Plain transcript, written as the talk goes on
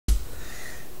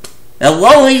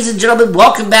Hello, ladies and gentlemen.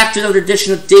 Welcome back to another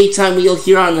edition of Daytime Wheel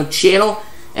here on the channel.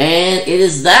 And it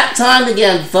is that time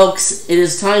again, folks. It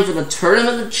is time for the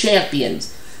Tournament of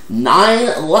Champions.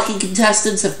 9 lucky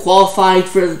contestants have qualified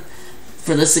for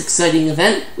this exciting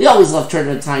event. We always love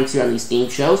tournament times here on these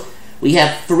game shows. We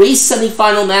have 3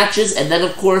 semifinal matches, and then,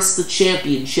 of course, the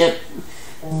championship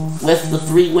with the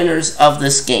 3 winners of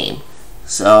this game.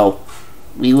 So,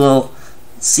 we will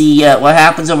see what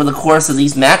happens over the course of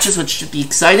these matches, which should be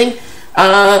exciting.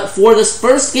 For this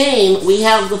first game, we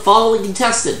have the following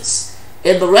contestants.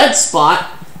 In the red spot,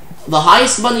 the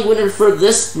highest money winner for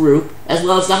this group, as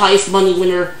well as the highest money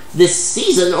winner this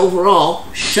season overall,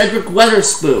 Shedrick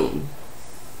Weatherspoon.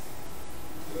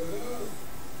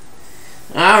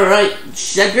 Alright,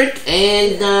 Shedrick,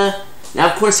 and now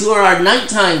of course you are our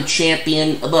nighttime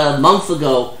champion about a month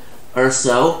ago or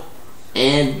so.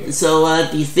 And so,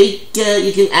 do you think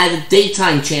you can add a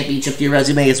daytime championship to your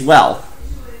resume as well?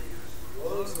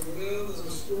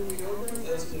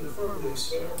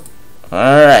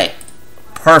 Alright.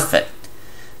 Perfect.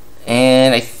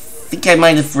 And I think I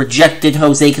might have rejected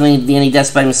Jose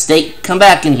Caliente by mistake. Come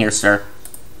back in here, sir.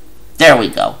 There we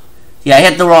go. Yeah, I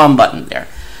hit the wrong button there.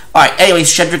 Alright, anyways,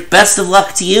 Shedrick, best of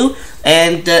luck to you.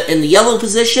 And in the yellow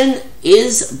position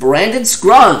is Brandon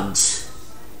Scruggs.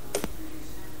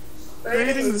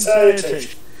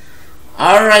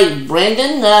 Alright,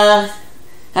 Brandon,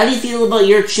 how do you feel about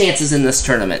your chances in this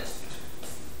tournament?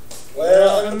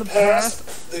 Well, in the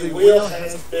past, the wheel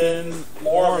has been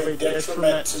more of a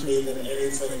detriment to me than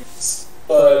anything else.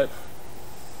 But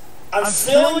I'm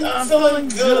feeling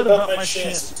good about my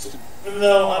chances. Even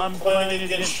though I'm playing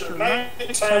against your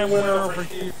nighttime winner over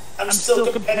here, I'm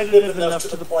still competitive enough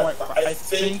to the point where I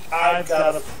think I've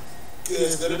got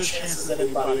as good a chance as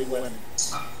anybody winning.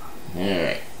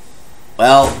 Alright.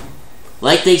 Well,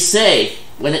 like they say,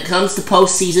 when it comes to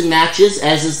postseason matches,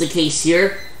 as is the case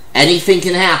here, anything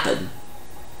can happen.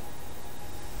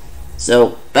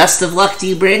 So, best of luck to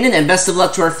you, Brandon, and best of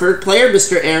luck to our third player,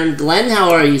 Mr. Aaron Glenn.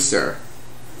 How are you, sir?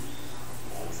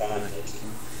 I'm fine, thank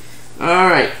you.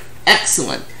 Alright,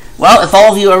 excellent. Well, if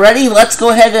all of you are ready, let's go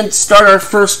ahead and start our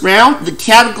first round. The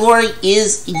category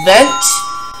is event.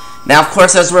 Now, of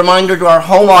course, as a reminder to our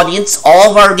home audience,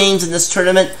 all of our games in this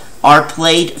tournament are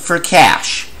played for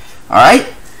cash.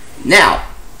 Alright? Now,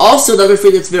 also another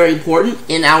thing that's very important,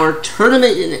 in our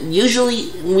tournament, usually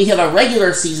when we have our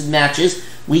regular season matches,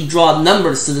 we draw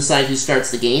numbers to decide who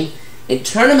starts the game. In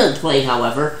tournament play,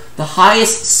 however, the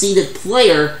highest seeded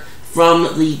player for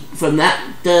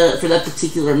that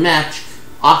particular match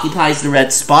occupies the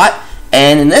red spot,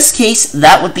 and in this case,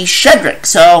 that would be Shedrick.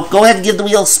 So go ahead and give the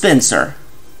wheel a spin, sir.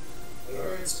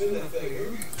 Alright, spin that thing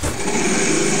here.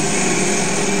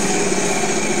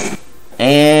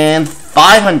 And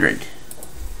 500.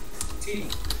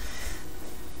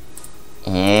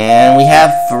 And we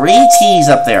have 3 T's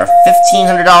up there.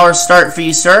 $1,500 start for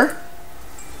you, sir.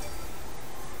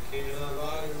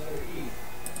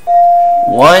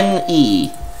 1 E.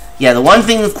 Yeah, the one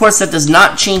thing, of course, that does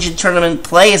not change in tournament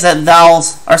play is that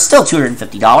vowels are still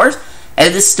 $250. And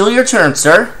it is still your turn,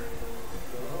 sir.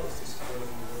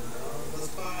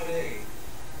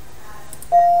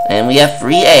 And we have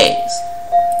 3 A's.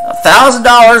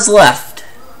 $1,000 left.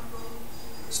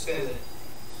 Spin it.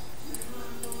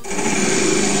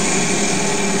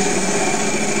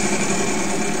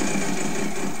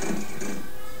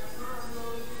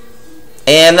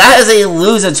 And that is a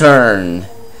lose-a-turn.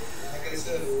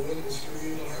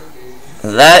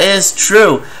 That is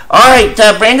true. Alright,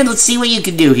 Brandon, let's see what you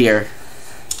can do here.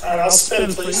 Alright, I'll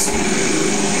spin, please.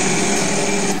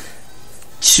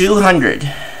 200. I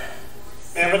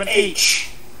have an H.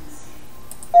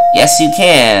 Yes, you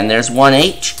can. There's 1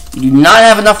 H. You do not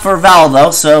have enough for a vowel,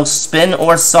 though, so spin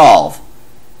or solve.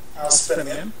 I'll spin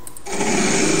again.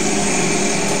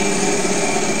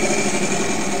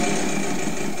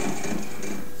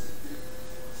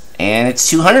 And it's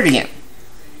 200 again.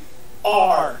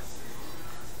 R.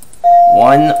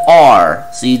 1 R.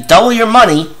 So you double your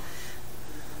money.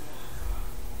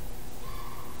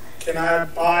 Can I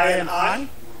buy an I?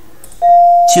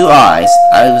 2 I's.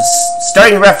 I was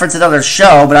starting to reference another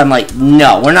show, but I'm like,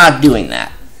 no, we're not doing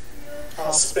that.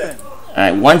 I'll spin.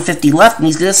 Alright, 150 left, and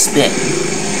he's going to spin.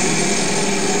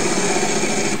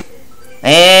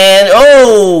 And,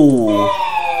 oh!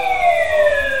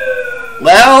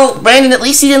 Well, Brandon, at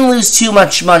least he didn't lose too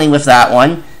much money with that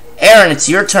one. Aaron, it's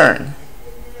your turn.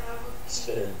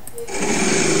 Spin.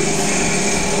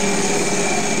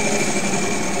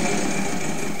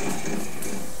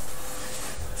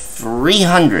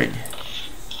 300.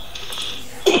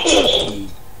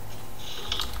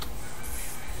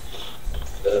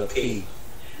 P.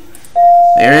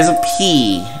 There is a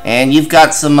P, and you've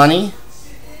got some money.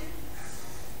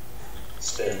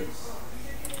 Spin.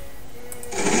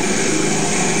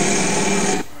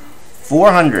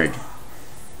 400.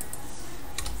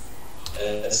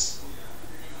 S.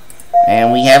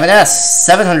 And we have an S,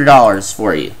 $700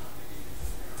 for you.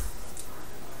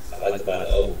 I like to buy an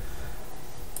O.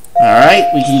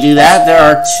 Alright, we can do that. There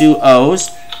are 2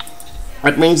 O's.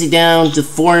 That brings you down to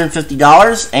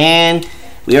 $450, and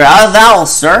we are out of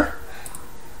vowels, sir.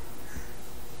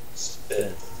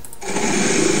 Spin.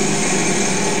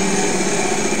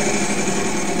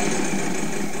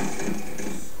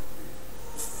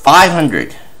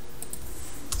 500.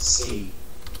 C.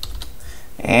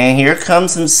 And here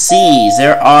comes some C's.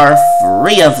 There are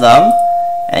 3 of them,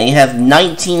 and you have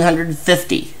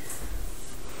 1,950.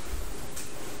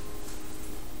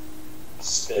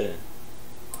 Spin.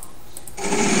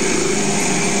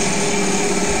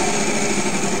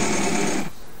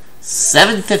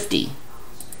 750.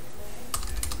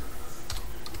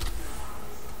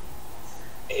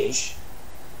 H.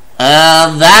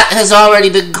 That has already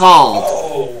been called.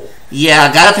 Oh.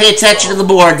 Yeah, gotta pay attention to the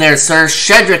board there, sir.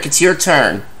 Shedrick, it's your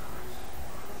turn.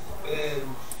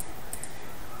 And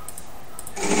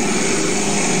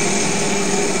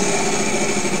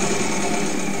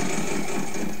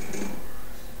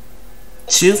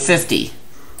 250.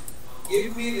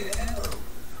 give me the L.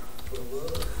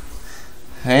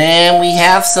 And we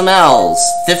have some L's.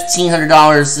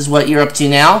 $1,500 is what you're up to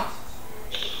now.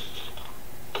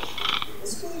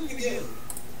 Let's go again.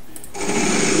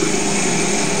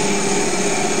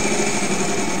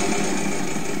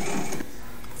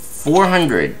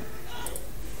 400.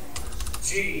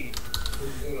 G.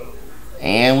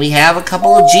 And we have a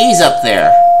couple of G's up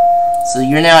there. So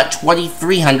you're now at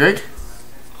 2,300.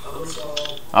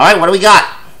 Alright, what do we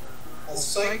got? A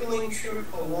cycling trip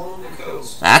along the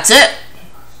coast. That's it.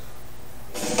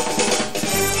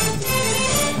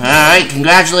 Alright,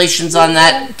 congratulations on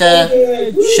that,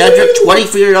 Shedrick.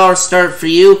 $2,300 start for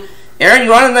you. Aaron,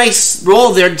 you're on a nice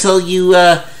roll there until you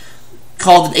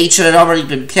called an H that had already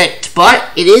been picked.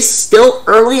 But it is still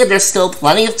early and there's still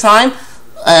plenty of time.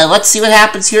 Let's see what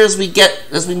happens here as we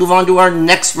move on to our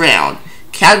next round.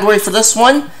 Category for this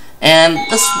one, and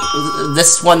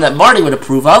this one that Marty would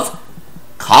approve of,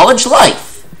 college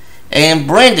life. And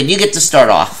Brandon, you get to start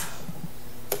off.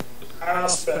 I'll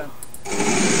spin.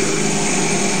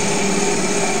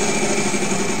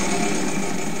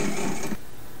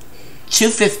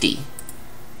 $250.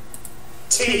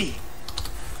 T.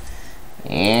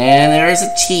 And there is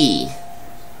a T.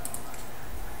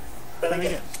 Spin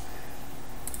again.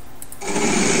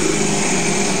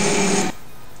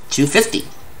 $250.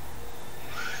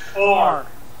 R.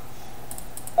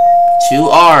 2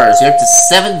 R's. You're up to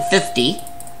 $750.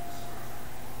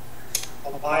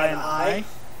 I'll buy an I.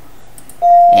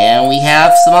 And we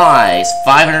have some I's.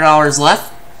 $500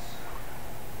 left.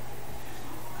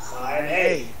 Buy an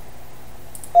A.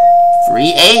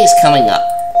 3 A's coming up.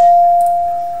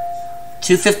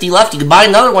 $250 left. You can buy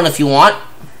another one if you want.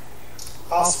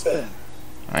 I'll spin.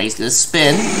 Alright, he's going to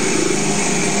spin.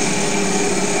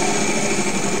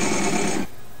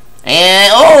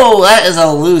 And, oh, that is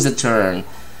a lose-a turn.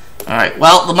 Alright,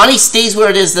 well, the money stays where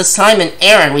it is this time, and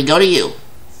Aaron, we go to you.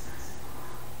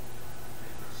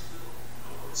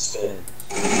 Spin.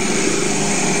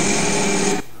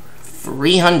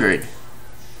 300.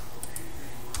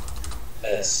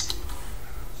 S.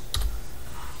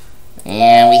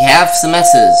 And we have some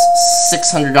S's.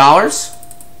 $600.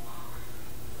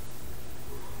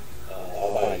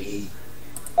 I'll buy E.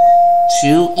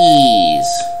 2 E's.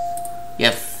 You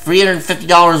have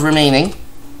 $350 remaining.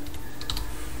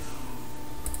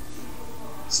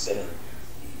 Spin.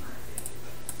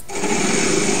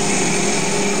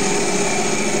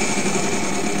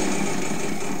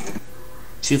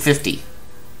 $250.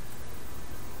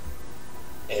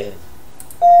 N.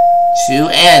 2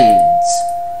 N's.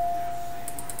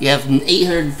 You have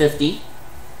 $850.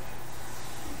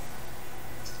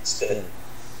 Spin.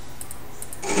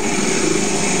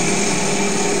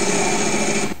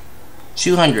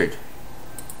 $200.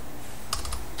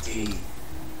 D.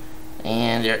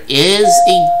 And there is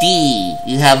a D.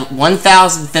 You have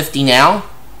 $1,050 now.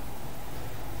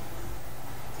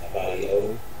 I'll buy an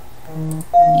O.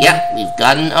 Yep, we've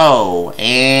got an O.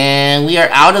 And we are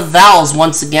out of vowels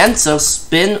once again, so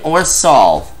spin or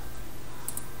solve.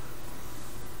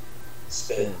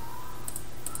 Spin.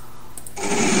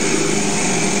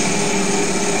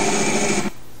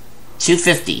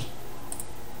 $250.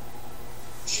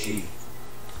 G.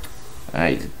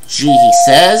 Alright, G he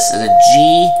says, and a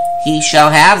G he shall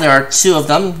have. There are 2 of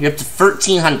them. You're up to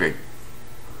 $1,300.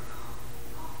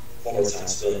 One more time.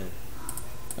 Spin.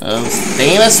 Those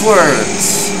famous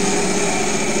words.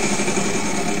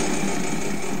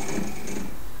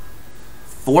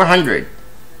 400.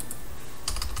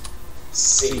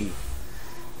 C.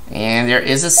 And there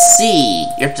is a C.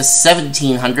 You're up to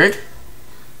 1,700.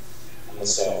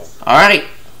 Myself. Alright.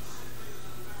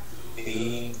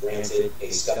 Being granted a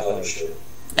scholarship.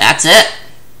 That's it.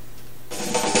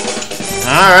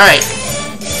 Alright.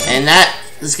 And that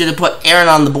is going to put Aaron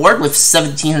on the board with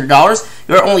 $1,700.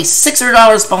 You're only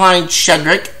 $600 behind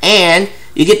Shedrick. And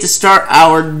you get to start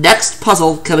our next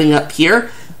puzzle coming up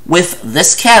here with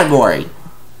this category.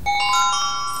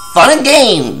 Fun and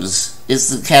Games is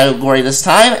the category this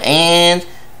time. And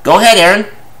go ahead, Aaron.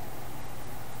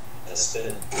 That's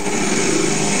it.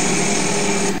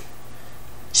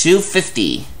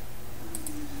 250.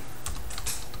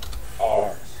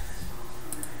 R.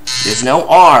 There's no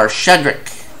R. Shedrick.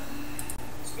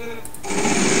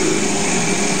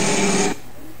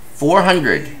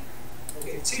 400.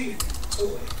 Okay, T.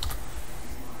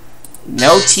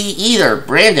 No T either.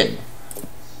 Brandon.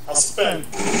 I'll spin.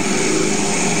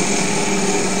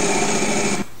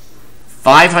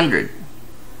 500.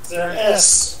 Is there an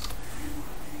S?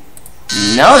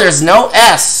 No, there's no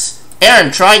S.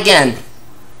 Aaron, try again.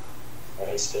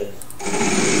 Alright, spin.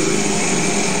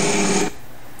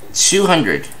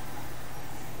 200.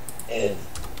 N.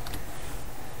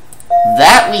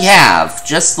 That we have.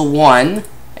 Just the one.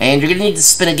 And you're going to need to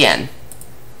spin again.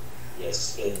 Yes,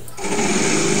 spin.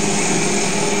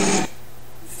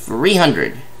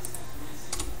 300.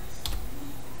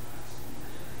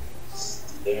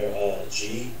 There,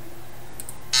 G.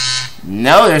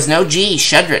 No, there's no G.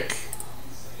 Shedrick.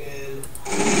 N.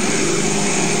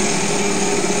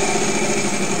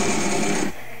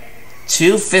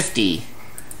 250.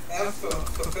 F for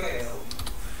fail.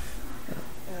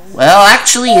 Well,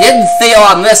 actually, you didn't fail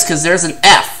on this because there's an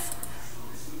F.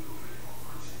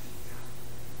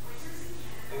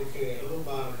 Okay, I'm gonna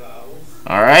buy a vowel.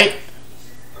 Alright.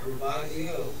 I'm gonna buy the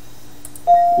O.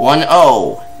 1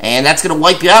 O. And that's going to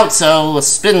wipe you out, so a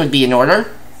spin would be in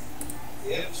order.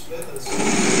 Yep, spin this.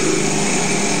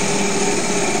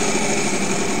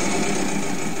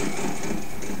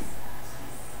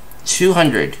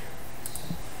 $200.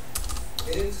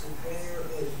 Is there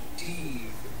a D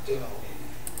for dough?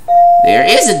 There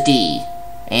is a D.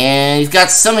 And you've got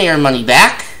some of your money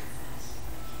back.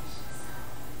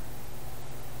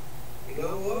 You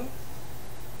know what?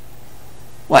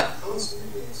 What? Don't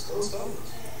spin this. Don't stop this.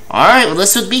 Alright, well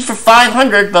this would be for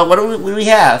 500, but what do we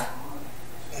have?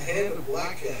 A hand of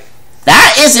blackjack.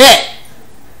 That is it!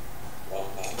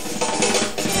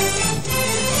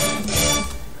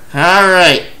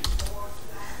 Alright.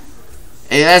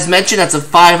 As mentioned, that's a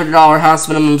 $500 house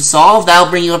minimum solved. That'll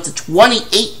bring you up to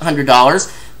 $2,800.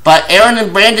 But Aaron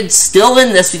and Brandon still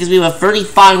in this because we have a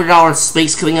 $3,500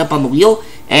 space coming up on the wheel.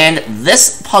 And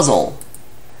this puzzle.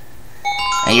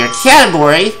 And your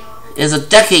category is a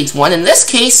decades one. In this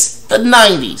case, the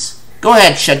 90s. Go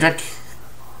ahead, Shedrick.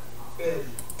 Spin.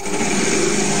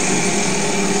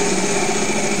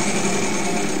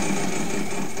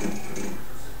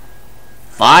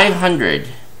 500.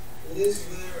 Is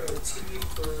there a T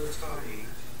for Tommy?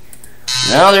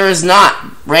 No, there is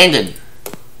not. Brandon.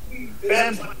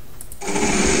 Ben.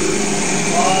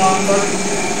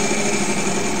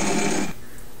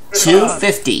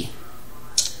 250.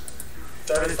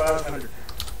 3,500.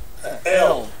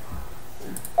 L.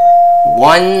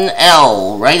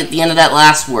 1L, right at the end of that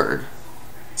last word.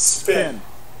 Spin.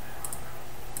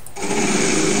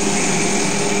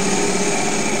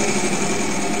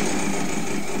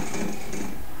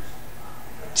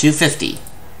 250.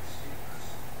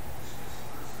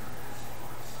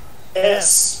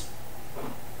 S.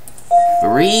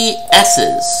 3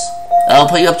 S's. That'll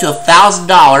put you up to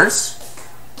 $1,000.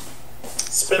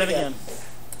 Spin again.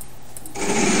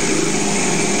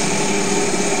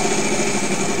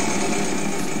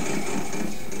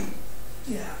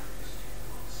 Yeah.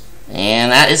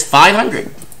 And that is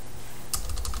 500.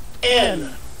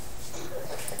 N.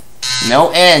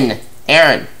 No N.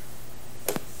 Aaron.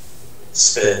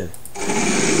 Spin.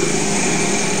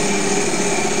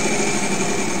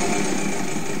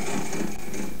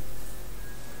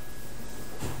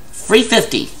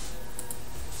 350.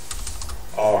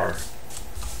 R.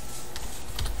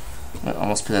 I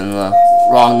almost put in the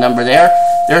wrong number there.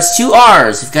 There's 2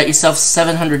 R's. You've got yourself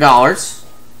 $700.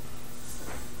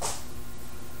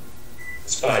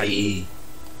 Let's buy the E.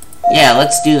 Yeah,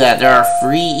 let's do that. There are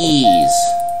 3 E's.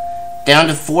 Down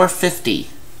to 450.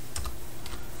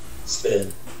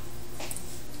 Spin.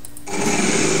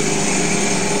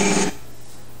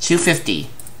 250.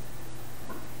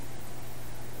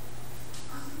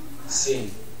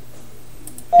 C.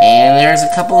 And there's a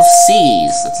couple of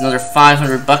C's. That's another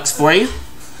 $500 for you.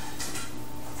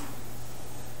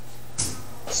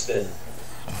 Spin.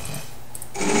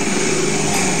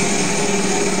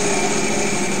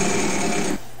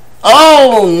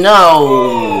 Oh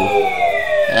no!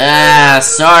 Ah,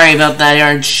 sorry about that,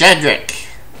 Aaron. Shedrick.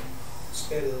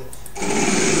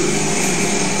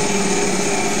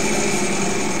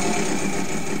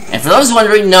 And for those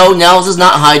wondering, no, Nels is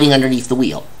not hiding underneath the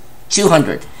wheel.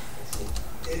 200.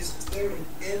 Is there an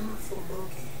M for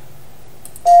monkey?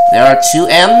 There are 2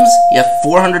 M's. You have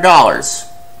 $400.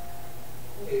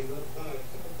 Hey,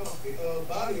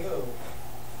 body O.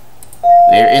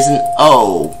 There is an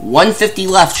O. 150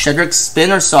 left. Shedrick, spin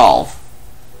or solve?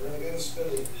 I gotta spin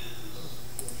it.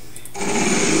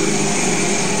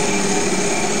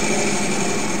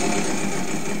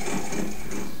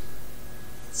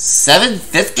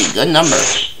 $750. Good number.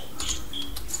 Is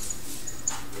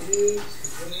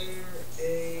there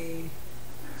a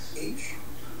H?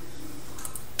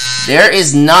 There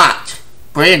is not.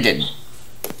 Brandon.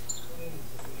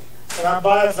 Can I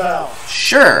buy a vowel?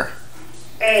 Sure.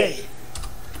 A.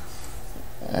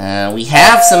 We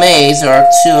have some A's. There are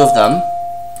 2 of them.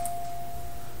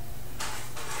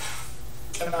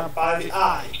 Can I buy the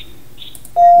I?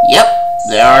 Yep.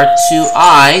 There are 2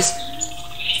 I's.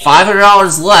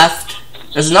 $500 left.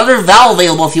 There's another vowel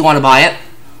available if you want to buy it.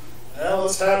 Well,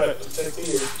 let's have it. Let's take the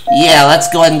U. Yeah, let's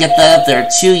go ahead and get that up there.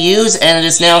 2 U's, and it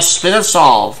is now spin or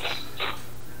solve.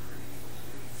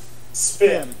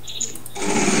 Spin.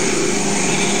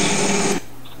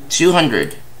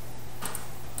 200.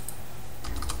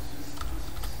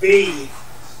 B.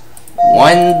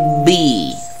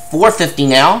 1B. 450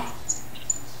 now.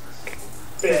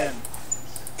 Spin.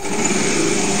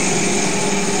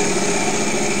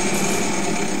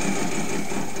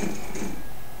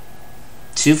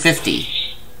 250.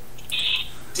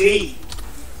 D.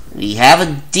 We have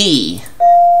a D.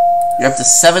 You're up to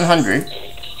 700.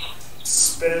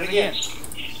 Spin it again.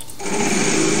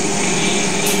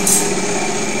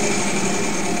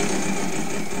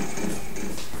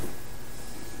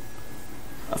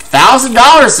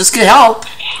 $1,000. This could help.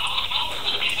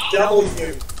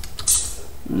 W.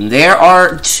 There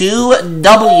are 2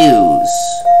 W's.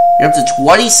 You're up to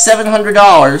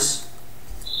 $2,700.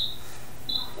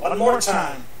 One more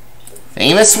time.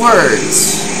 Famous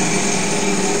words.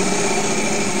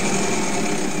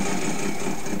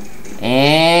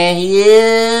 And he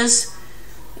is...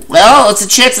 Well, it's a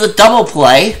chance of the double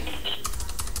play.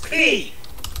 P.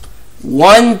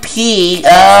 1P.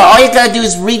 All you gotta do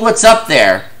is read what's up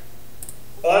there.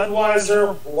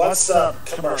 Budweiser, what's up?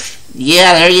 Commercial.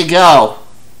 Yeah, there you go.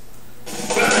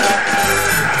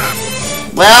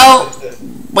 Well,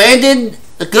 Brandon,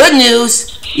 the good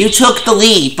news, you took the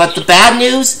lead. But the bad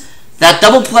news, that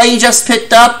double play you just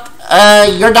picked up,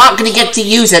 you're not going to get to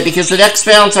use it because the next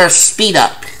rounds are speed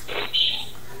up.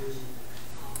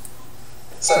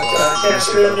 So, cash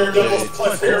it in your double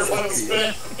play for your final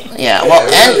spin. Yeah,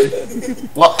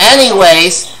 well,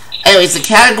 anyways, the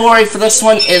category for this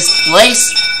one is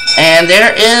place, and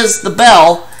there is the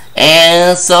bell.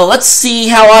 And so let's see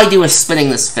how I do with spinning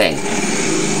this thing.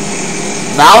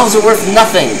 Vowels are worth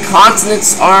nothing.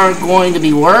 Consonants are going to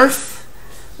be worth,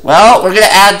 well, we're going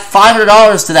to add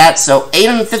 $500 to that, so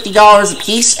 $850 a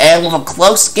piece, and with a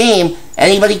close game,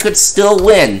 anybody could still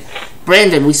win.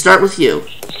 Brandon, we start with you.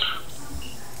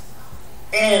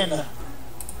 N.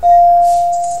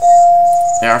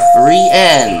 There are 3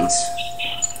 N's.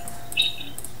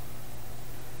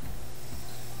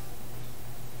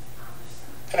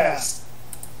 Pass.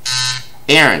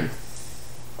 Aaron.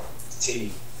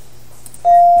 T.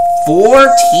 4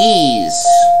 T's.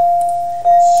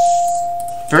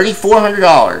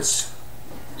 $3,400.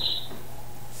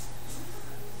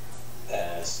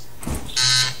 Pass.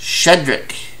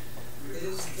 Shedrick.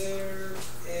 Is there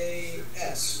a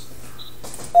S?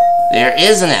 There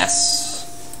is an S.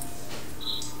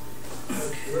 A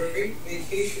great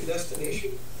vacation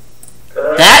destination?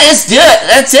 That is it.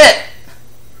 That's it.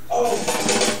 Oh.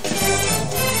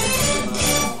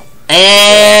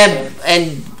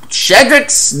 And Shedrick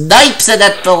snipes it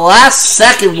at the last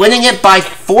second, winning it by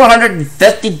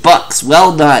 $450.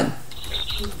 Well done.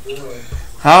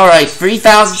 All right,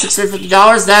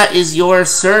 $3,650. That is yours,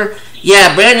 sir.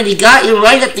 Yeah, Brandon, he got you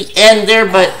right at the end there,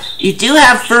 but you do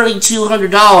have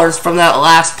 $3,200 from that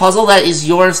last puzzle. That is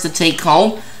yours to take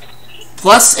home,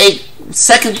 plus a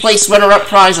second place runner-up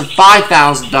prize of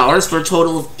 $5,000 for a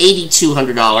total of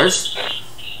 $8,200.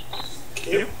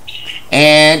 Yep.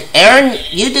 And Aaron,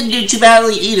 you didn't do too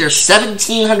badly either.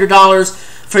 $1,700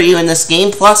 for you in this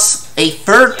game, plus a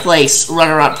third place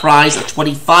runner-up prize of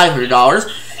 $2,500.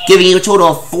 giving you a total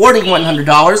of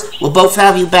 $4,100. We'll both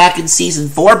have you back in Season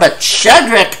 4, but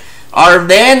Shedrick, our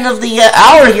man of the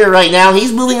hour here right now,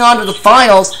 he's moving on to the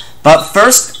finals, but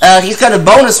first, he's got a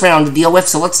bonus round to deal with,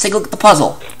 so let's take a look at the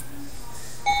puzzle.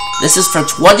 This is for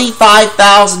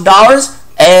 $25,000,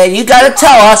 and you gotta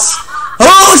tell us,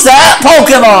 who's that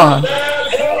Pokemon?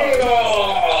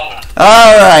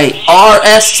 Alright, R,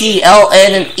 S, T, L,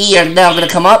 N, and E are now gonna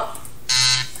come up.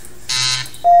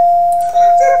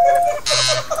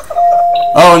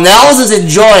 Oh, Nels is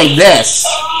enjoying this.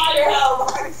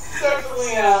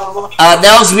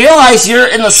 Nels, realize you're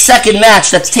in the second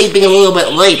match that's taping a little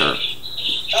bit later.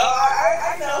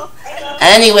 I know.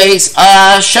 Anyways,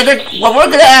 Shedrick, what we're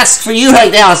gonna ask for you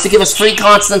right now is to give us 3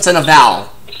 consonants and a vowel.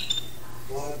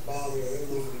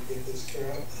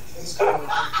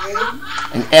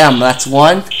 An M, that's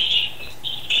 1.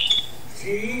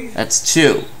 That's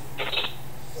 2.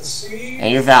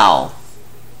 And your vowel.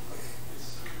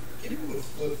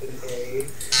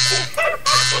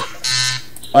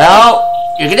 Well,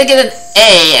 you're gonna get an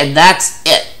A, and that's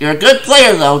it. You're a good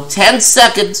player, though. 10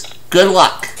 seconds. Good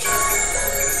luck.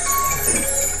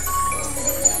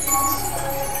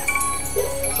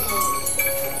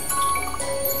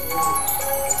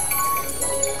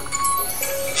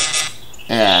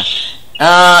 Yeah.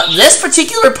 This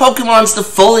particular Pokemon's the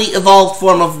fully evolved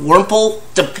form of Wurmple,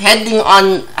 depending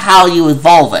on how you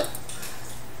evolve it.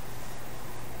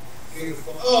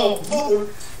 Beautiful. Oh, mother.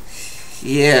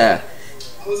 Yeah.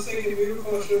 I was thinking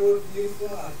beautiful, sure would be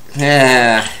fly.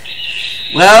 Yeah.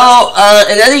 Well,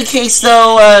 in any case,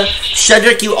 though,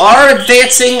 Shedrick, you are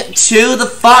advancing to the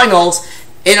finals.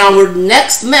 In our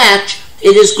next match,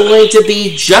 it is going to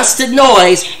be Justin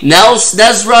Noyes, Nels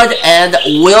Nesrud, and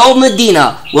Will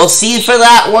Medina. We'll see you for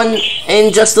that one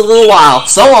in just a little while.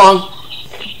 So long.